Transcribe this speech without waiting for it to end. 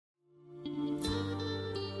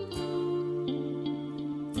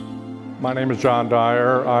My name is John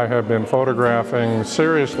Dyer. I have been photographing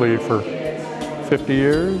seriously for 50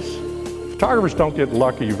 years. Photographers don't get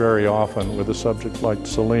lucky very often with a subject like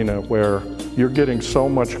Selena, where you're getting so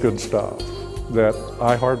much good stuff that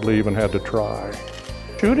I hardly even had to try.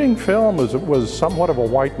 Shooting film was somewhat of a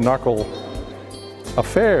white-knuckle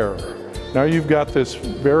affair. Now you've got this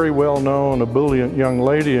very well-known, ebullient young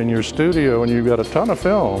lady in your studio, and you've got a ton of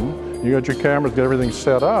film, you got your cameras, got everything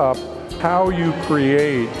set up. How you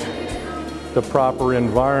create the proper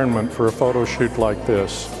environment for a photo shoot like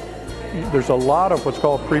this. There's a lot of what's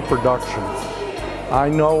called pre-production. I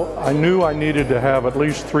knew I needed to have at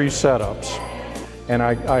least 3 setups, and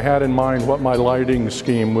I had in mind what my lighting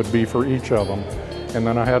scheme would be for each of them. And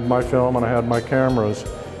then I had my film and I had my cameras.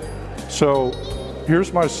 So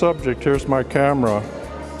here's my subject, here's my camera.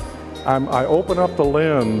 I open up the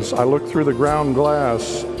lens, I look through the ground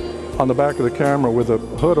glass on the back of the camera with a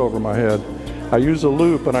hood over my head. I use a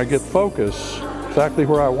loop and I get focus exactly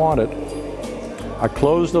where I want it. I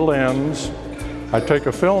close the lens, I take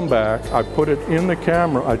a film back, I put it in the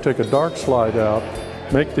camera, I take a dark slide out,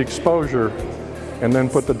 make the exposure, and then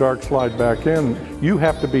put the dark slide back in. You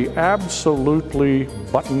have to be absolutely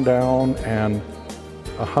buttoned down and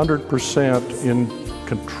 100% in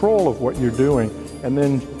control of what you're doing. And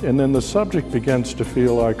then the subject begins to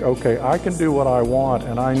feel like, okay, I can do what I want,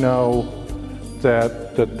 and I know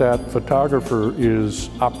that photographer is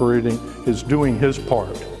doing his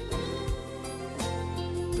part.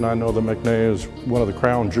 And I know that McNay is one of the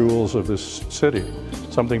crown jewels of this city,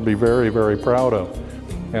 something to be very, very proud of.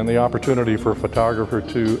 And the opportunity for a photographer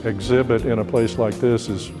to exhibit in a place like this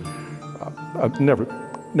is,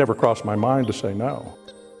 never crossed my mind to say no.